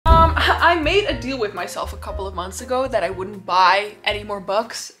I made a deal with myself a couple of months ago that I wouldn't buy any more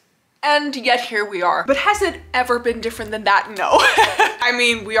books. And yet here we are. But has it ever been different than that? No. I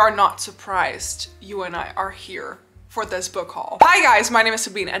mean, we are not surprised you and I are here for this book haul. Hi guys, my name is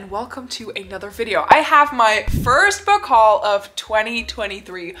Sabine and welcome to another video. I have my first book haul of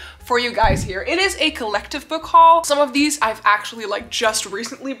 2023 for you guys here. It is a collective book haul. Some of these I've actually just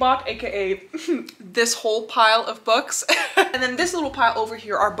recently bought, aka this whole pile of books. And then this little pile over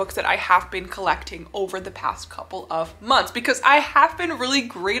here are books that I have been collecting over the past couple of months because I have been really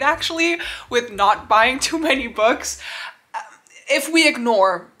great actually with not buying too many books. If we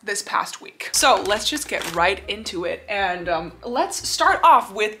ignore this past week. So let's just get right into it and let's start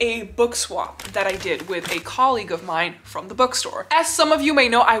off with a book swap that I did with a colleague of mine from the bookstore. As some of you may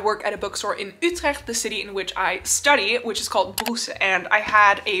know, I work at a bookstore in Utrecht, the city in which I study, which is called Broese, and I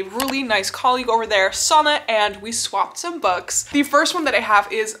had a really nice colleague over there, Sanne, and we swapped some books. The first one that I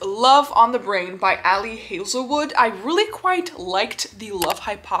have is Love on the Brain by Ali Hazelwood. I really quite liked the love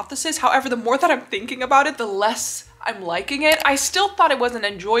hypothesis. However, the more that I'm thinking about it, the less I'm liking it. I still thought it was an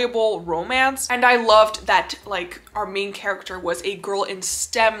enjoyable romance, and I loved that our main character was a girl in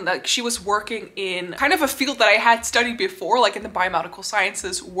STEM. She was working in kind of a field that I had studied before, in the biomedical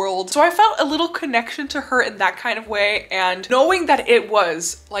sciences world. So I felt a little connection to her in that kind of way, and knowing that it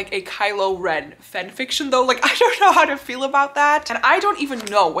was a Kylo Ren fanfiction though, I don't know how to feel about that. And I don't even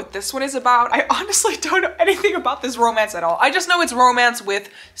know what this one is about. I honestly don't know anything about this romance at all. I just know it's romance with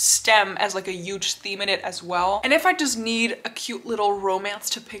STEM as a huge theme in it as well. And if I just need a cute little romance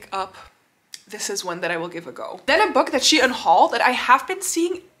to pick up, this is one that I will give a go. Then a book that she unhauled that I have been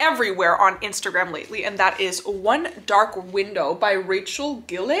seeing everywhere on Instagram lately, and that is One Dark Window by Rachel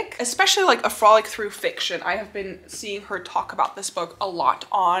Gillick. Especially a frolic through fiction. I have been seeing her talk about this book a lot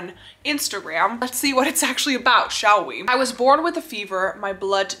on Instagram. Let's see what it's actually about, shall we? I was born with a fever, my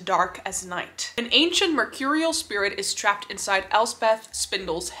blood dark as night. An ancient mercurial spirit is trapped inside Elspeth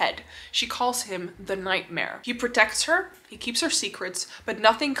Spindle's head. She calls him the Nightmare. He protects her, he keeps her secrets, but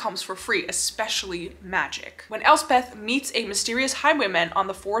nothing comes for free, especially magic. When Elspeth meets a mysterious highwayman on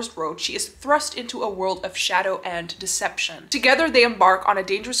the forest road, she is thrust into a world of shadow and deception. Together they embark on a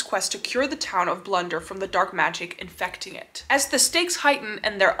dangerous quest to cure the town of Blunder from the dark magic infecting it. As the stakes heighten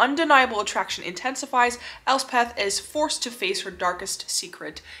and their undeniable attraction intensifies, Elspeth is forced to face her darkest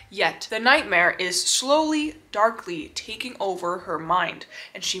secret. Yet the Nightmare is slowly, darkly taking over her mind,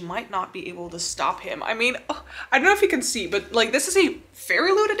 and she might not be able to stop him. I mean, I don't know if you can see, but this is a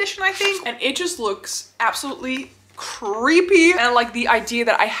Fairy Loot edition, I think, and it just looks absolutely creepy. And the idea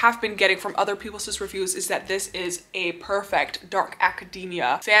that I have been getting from other people's reviews is that this is a perfect dark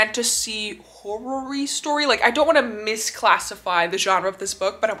academia fantasy horror-y story. I don't want to misclassify the genre of this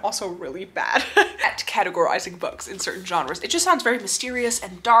book, but I'm also really bad at categorizing books in certain genres. It just sounds very mysterious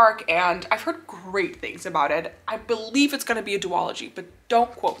and dark, and I've heard great things about it. I believe it's going to be a duology, but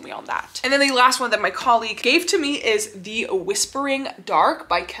don't quote me on that. And then the last one that my colleague gave to me is The Whispering Dark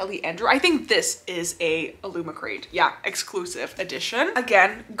by Kelly Andrew. I think this is a Illumicrate, yeah, exclusive edition.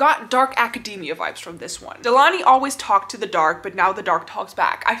 Again, got dark academia vibes from this one. Delani always talked to the dark, but now the dark talks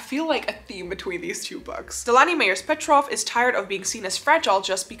back. I feel like a theme between these two books. Delani Meyers-Petrov is tired of being seen as fragile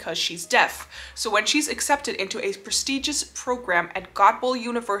just because she's deaf. So when she's accepted into a prestigious program at Godboll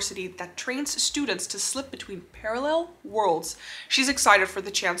University that trains students to slip between parallel worlds, she's excited for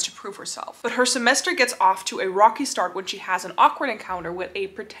the chance to prove herself. But her semester gets off to a rocky start when she has an awkward encounter with a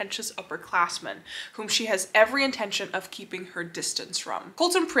pretentious upperclassman, whom she has every intention of keeping her distance from.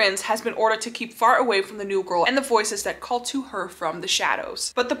 Colton Prince has been ordered to keep far away from the new girl and the voices that call to her from the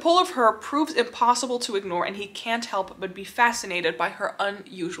shadows. But the pull of her proves impossible to ignore, and he can't help but be fascinated by her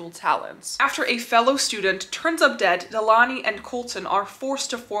unusual talents. After a fellow student turns up dead, Delani and Colton are forced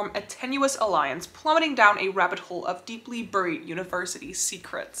to form a tenuous alliance, plummeting down a rabbit hole of deeply buried university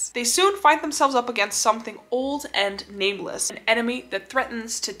secrets. They soon find themselves up against something old and nameless, an enemy that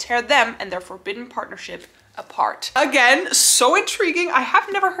threatens to tear them and their forbidden partnership apart. Again, so intriguing. I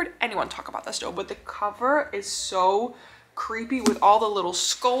have never heard anyone talk about this though, but the cover is so creepy with all the little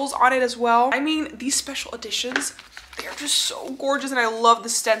skulls on it as well. I mean, these special editions, they're just so gorgeous, and I love the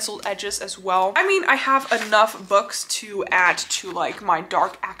stenciled edges as well. I mean, I have enough books to add to my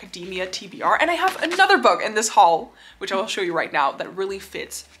dark academia TBR, and I have another book in this haul, which I will show you right now, that really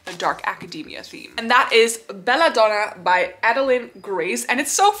fits the dark academia theme. And that is Belladonna by Adeline Grace. And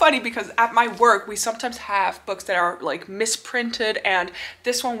it's so funny because at my work, we sometimes have books that are misprinted, and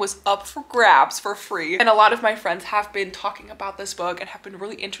this one was up for grabs for free. And a lot of my friends have been talking about this book and have been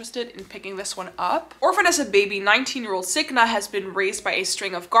really interested in picking this one up. Orphan as a Baby, 19 14-year-old Signa has been raised by a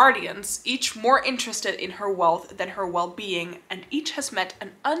string of guardians, each more interested in her wealth than her well-being, and each has met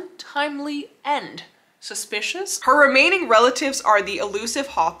an untimely end. Suspicious? Her remaining relatives are the elusive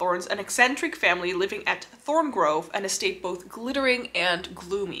Hawthorns, an eccentric family living at Thorngrove, an estate both glittering and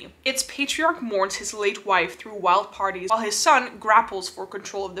gloomy. Its patriarch mourns his late wife through wild parties, while his son grapples for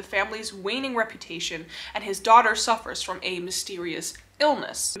control of the family's waning reputation, and his daughter suffers from a mysterious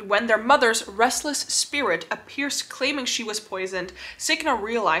illness. When their mother's restless spirit appears claiming she was poisoned, Signa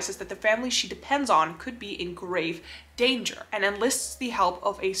realizes that the family she depends on could be in grave danger and enlists the help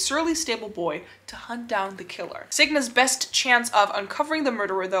of a surly stable boy to hunt down the killer. Signa's best chance of uncovering the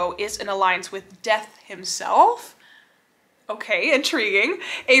murderer, though, is an alliance with Death himself. Okay, intriguing.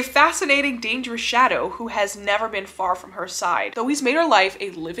 A fascinating, dangerous shadow who has never been far from her side. Though he's made her life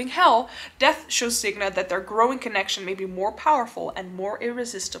a living hell, Death shows Signa that their growing connection may be more powerful and more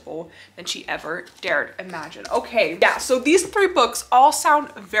irresistible than she ever dared imagine. Okay, yeah, so these 3 books all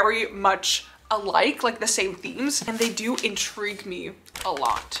sound very much alike, like the same themes, and they do intrigue me a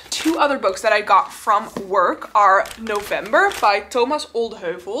lot. 2 other books that I got from work are November by Thomas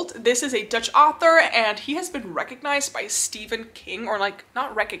Oldheuvelt. This is a Dutch author, and he has been recognized by Stephen King, or like,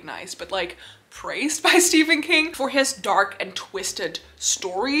 not recognized, but like praised by Stephen King for his dark and twisted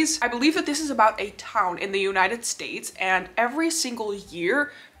stories. I believe that this is about a town in the United States, and every single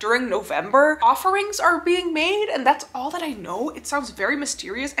year during November, offerings are being made, and that's all that I know. It sounds very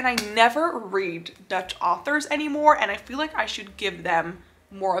mysterious, and I never read Dutch authors anymore, and I feel like I should give them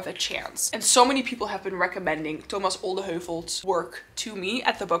more of a chance. And so many people have been recommending Thomas Oldeheuvelt's work to me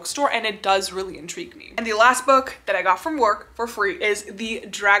at the bookstore, and it does really intrigue me. And the last book that I got from work for free is The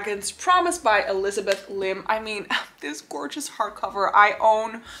Dragon's Promise by Elizabeth Lim. I mean, this gorgeous hardcover. I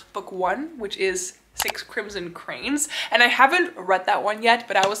own book 1, which is 6 Crimson Cranes, and I haven't read that one yet,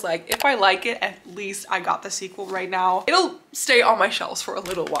 but I was like, if I like it, at least I got the sequel right now. It'll stay on my shelves for a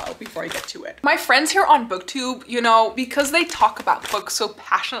little while before I get to it. My friends here on BookTube, you know, because they talk about books so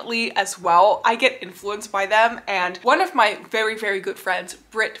passionately as well, I get influenced by them. And one of my very, very good friends,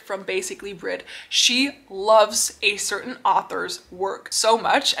 Brit from Basically Brit, she loves a certain author's work so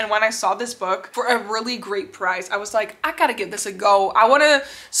much. And when I saw this book for a really great price, I was like, I gotta give this a go. I wanna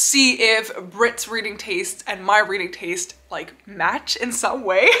see if Brit's reading taste and my reading taste like match in some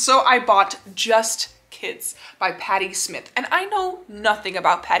way. So I bought Just Kids by Patti Smith. And I know nothing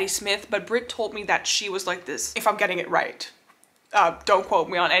about Patti Smith, but Brit told me that she was like this, if I'm getting it right, don't quote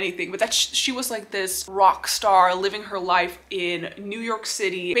me on anything, but that she was like this rock star living her life in New York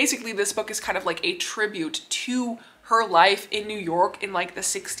City. Basically, this book is kind of like a tribute to her life in New York in like the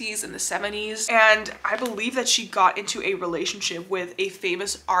 60s and the 70s. And I believe that she got into a relationship with a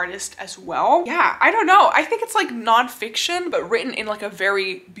famous artist as well. Yeah, I don't know. I think it's like nonfiction, but written in like a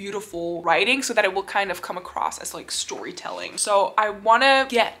very beautiful writing so that it will kind of come across as like storytelling. So I wanna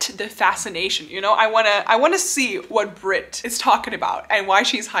get the fascination, you know? I wanna see what Brit is talking about and why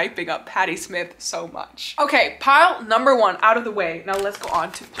she's hyping up Patti Smith so much. Okay, pile number 1 out of the way. Now let's go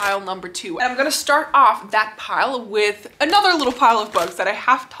on to pile number 2. And I'm gonna start off that pile with another little pile of books that I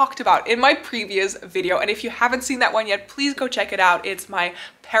have talked about in my previous video. And if you haven't seen that one yet, please go check it out. It's my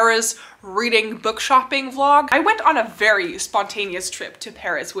Paris reading book shopping vlog. I went on a very spontaneous trip to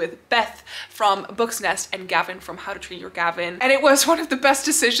Paris with Beth from Books Nest and Gavin from How to Train Your Gavin. And it was one of the best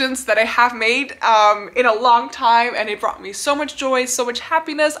decisions that I have made in a long time. And it brought me so much joy, so much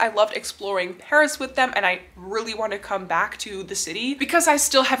happiness. I loved exploring Paris with them. And I really want to come back to the city because I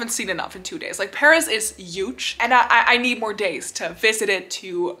still haven't seen enough in 2 days. Like Paris is huge and I need more days to visit it,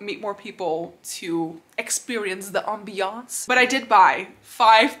 to meet more people, to experience the ambiance. But I did buy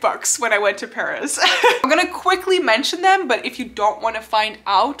 5 books when I went to Paris. I'm gonna quickly mention them, but if you don't want to find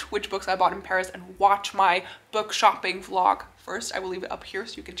out which books I bought in Paris and watch my book shopping vlog first, I will leave it up here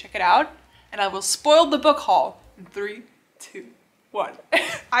so you can check it out. And I will spoil the book haul in 3, 2, 1.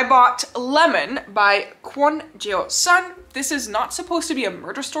 I bought Lemon by Kwon Jeo-sun. This is not supposed to be a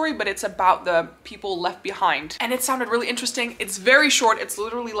murder story, but it's about the people left behind. And it sounded really interesting. It's very short. It's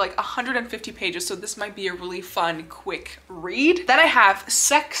literally like 150 pages, so this might be a really fun, quick read. Then I have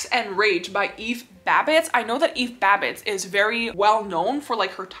Sex and Rage by Eve Babbitt. I know that Eve Babbitt is very well known for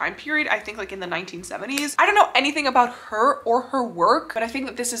like her time period, I think like in the 1970s. I don't know anything about her or her work, but I think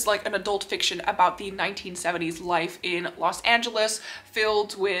that this is like an adult fiction about the 1970s life in Los Angeles,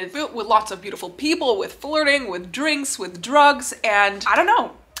 filled with lots of beautiful people, with flirting, with drinks, with drugs, and I don't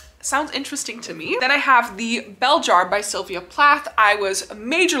know. Sounds interesting to me. Then I have The Bell Jar by Sylvia Plath. I was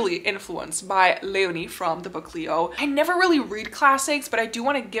majorly influenced by Leonie from the book Leo. I never really read classics, but I do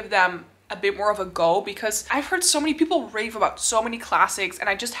want to give them a bit more of a go, because I've heard so many people rave about so many classics and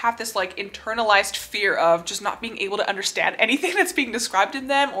I just have this like internalized fear of just not being able to understand anything that's being described in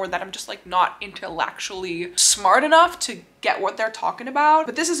them, or that I'm just like not intellectually smart enough to get what they're talking about.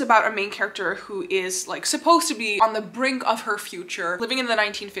 But this is about a main character who is like supposed to be on the brink of her future, living in the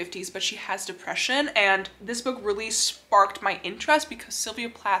 1950s, but she has depression. And this book really sparked my interest because Sylvia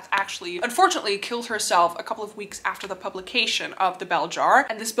Plath actually unfortunately killed herself a couple of weeks after the publication of The Bell Jar,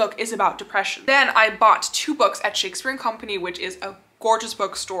 and this book is about depression. Then I bought 2 books at Shakespeare & Company, which is a gorgeous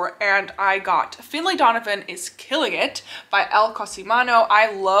bookstore, and I got Finlay Donovan is Killing It by Elle Cosimano.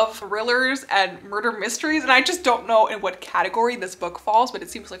 I love thrillers and murder mysteries, and I just don't know in what category this book falls, but it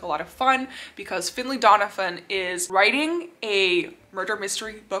seems like a lot of fun because Finlay Donovan is writing a murder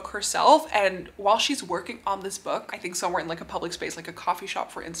mystery book herself, and while she's working on this book, I think somewhere in like a public space, like a coffee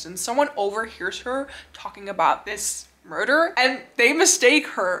shop for instance, someone overhears her talking about this murder and they mistake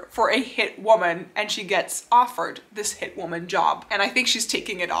her for a hit woman, and she gets offered this hit woman job, and I think she's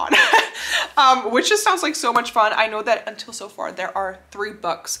taking it on. Which just sounds like so much fun. I know that until so far there are 3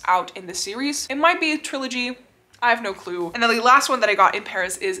 books out in the series. It might be a trilogy, I have no clue. And then the last one that I got in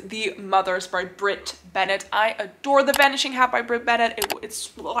Paris is The Mothers by Brit Bennett. I adore The Vanishing Half by Brit Bennett.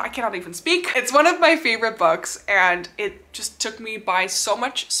 I cannot even speak. It's one of my favorite books, and it just took me by so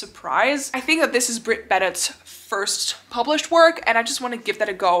much surprise. I think that this is Brit Bennett's first published work, and I just want to give that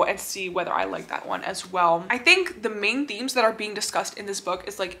a go and see whether I like that one as well. I think the main themes that are being discussed in this book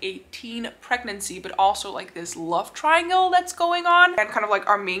is like a teen pregnancy, but also like this love triangle that's going on, and kind of like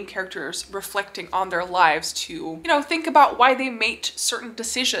our main characters reflecting on their lives to, you know, think about why they made certain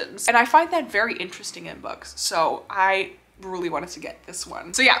decisions. And I find that very interesting in books, so I really wanted to get this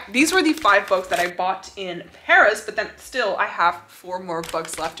one. So yeah, these were the 5 books that I bought in Paris, but then still I have 4 more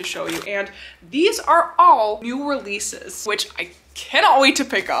books left to show you, and these are all new releases, which I cannot wait to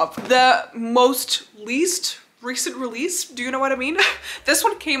pick up. The least recent release, do you know what I mean? This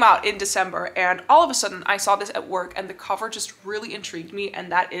one came out in December, and all of a sudden I saw this at work and the cover just really intrigued me,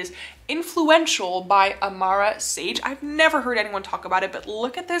 and that is Influential by Amara Sage. I've never heard anyone talk about it, but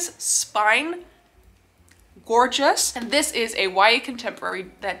look at this spine. Gorgeous. And this is a YA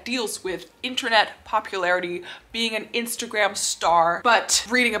contemporary that deals with internet popularity, being an Instagram star, but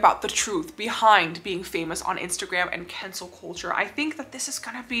reading about the truth behind being famous on Instagram and cancel culture. I think that this is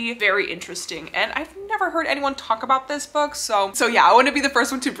gonna be very interesting, and I've never heard anyone talk about this book, so yeah, I want to be the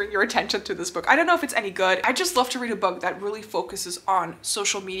first one to bring your attention to this book. I don't know if it's any good. I just love to read a book that really focuses on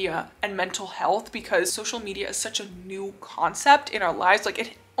social media and mental health, because social media is such a new concept in our lives. Like,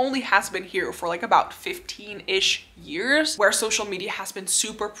 it only has been here for like about 15-ish years, where social media has been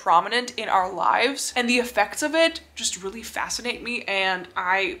super prominent in our lives, and the effects of it just really fascinate me, and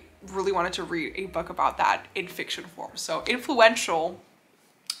I really wanted to read a book about that in fiction form. So Influential,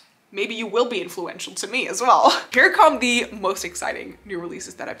 maybe you will be influential to me as well. Here come the most exciting new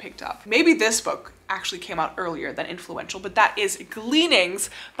releases that I picked up. Maybe this book actually came out earlier than Influential, but that is Gleanings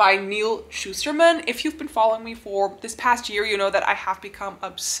by Neil Shusterman. If you've been following me for this past year, you know that I have become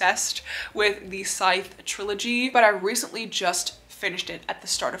obsessed with the Scythe trilogy, but I recently just finished it at the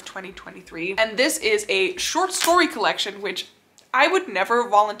start of 2023. And this is a short story collection, which I would never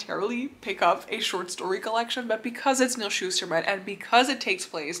voluntarily pick up a short story collection, but because it's Neil Shusterman and because it takes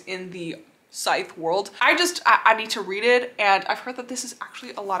place in the Scythe world, I need to read it, and I've heard that this is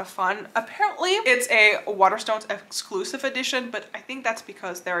actually a lot of fun. Apparently it's a Waterstones exclusive edition, but I think that's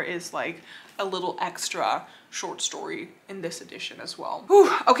because there is like a little extra short story in this edition as well.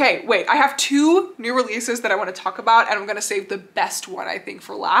 Whew. Okay, wait, I have 2 new releases that I want to talk about, and I'm gonna save the best one, I think,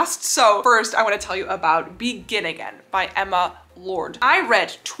 for last. So first, I want to tell you about Begin Again by Emma Lord. I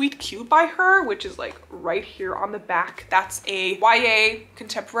read Tweet Cute by her, which is like right here on the back. That's a YA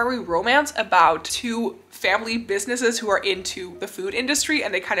contemporary romance about 2 family businesses who are into the food industry,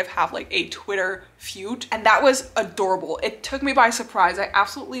 and they kind of have like a Twitter feud, and that was adorable. It took me by surprise. I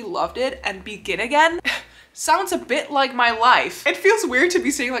absolutely loved it. And Begin Again sounds a bit like my life. It feels weird to be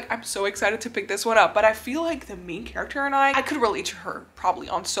saying like I'm so excited to pick this one up, but I feel like the main character and I could relate to her probably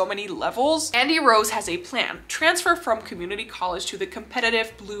on so many levels. Andy Rose has a plan: transfer from community college to the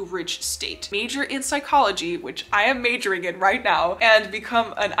competitive Blue Ridge State, major in psychology, which I am majoring in right now, and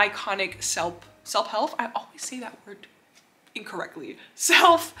become an iconic self-help. I always say that word incorrectly.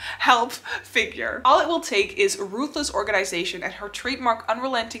 Self-help figure. All it will take is ruthless organization and her trademark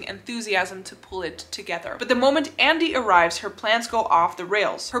unrelenting enthusiasm to pull it together. But the moment Andy arrives, her plans go off the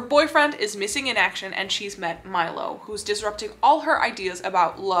rails. Her boyfriend is missing in action, and she's met Milo, who's disrupting all her ideas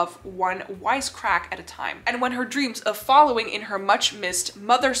about love one wisecrack at a time. And when her dreams of following in her much-missed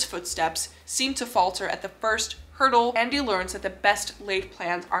mother's footsteps seem to falter at the first hurdle, Andy learns that the best laid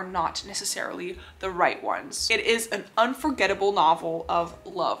plans are not necessarily the right ones. It is an unforgettable novel of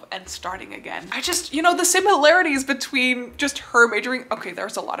love and starting again. I just, you know, the similarities between just her majoring, okay,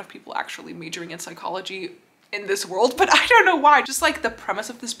 there's a lot of people actually majoring in psychology in this world, but I don't know why. Just like the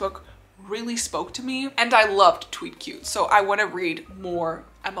premise of this book really spoke to me, and I loved Tweet Cute, so I want to read more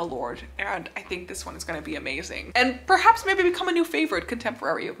Emma Lord, and I think this one is going to be amazing and perhaps maybe become a new favorite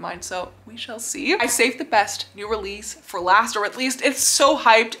contemporary of mine, so we shall see. I saved the best new release for last, or at least it's so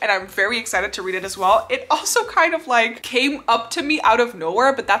hyped and I'm very excited to read it as well. It also kind of like came up to me out of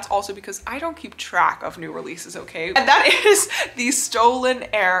nowhere, but that's also because I don't keep track of new releases, okay? And that is The Stolen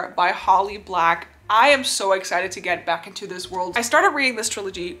Heir by Holly Black. I am so excited to get back into this world. I started reading this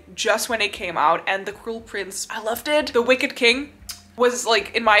trilogy just when it came out, and The Cruel Prince, I loved it. The Wicked King was,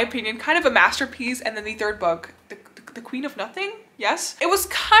 like, in my opinion, kind of a masterpiece. And then the third book, The Queen of Nothing, yes? It was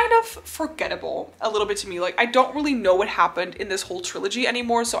kind of forgettable a little bit to me. Like, I don't really know what happened in this whole trilogy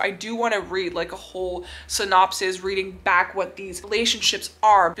anymore, so I do want to read like a whole synopsis, reading back what these relationships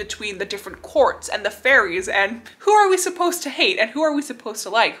are between the different courts and the fairies, and who are we supposed to hate and who are we supposed to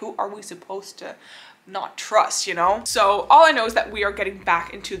like, who are we supposed to not trust, you know? So all I know is that we are getting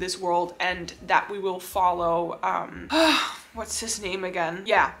back into this world and that we will follow what's his name again?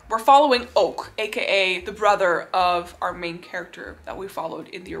 Yeah, we're following Oak, aka the brother of our main character that we followed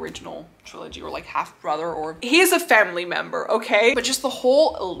in the original trilogy, or like half brother, or he is a family member, okay? But just the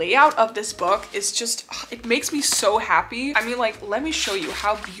whole layout of this book is just, it makes me so happy. I mean, like, let me show you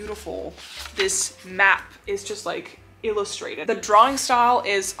how beautiful this map is, just like illustrated. The drawing style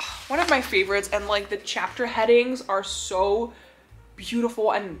is one of my favorites, and like the chapter headings are so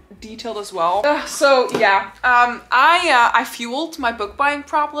beautiful and detailed as well. So yeah, I fueled my book buying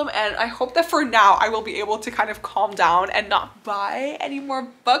problem, and I hope that for now I will be able to kind of calm down and not buy any more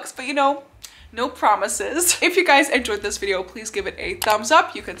books, but you know, no promises. If you guys enjoyed this video, please give it a thumbs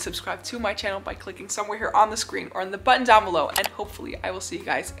up. You can subscribe to my channel by clicking somewhere here on the screen or in the button down below, and hopefully I will see you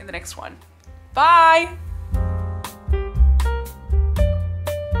guys in the next one. Bye!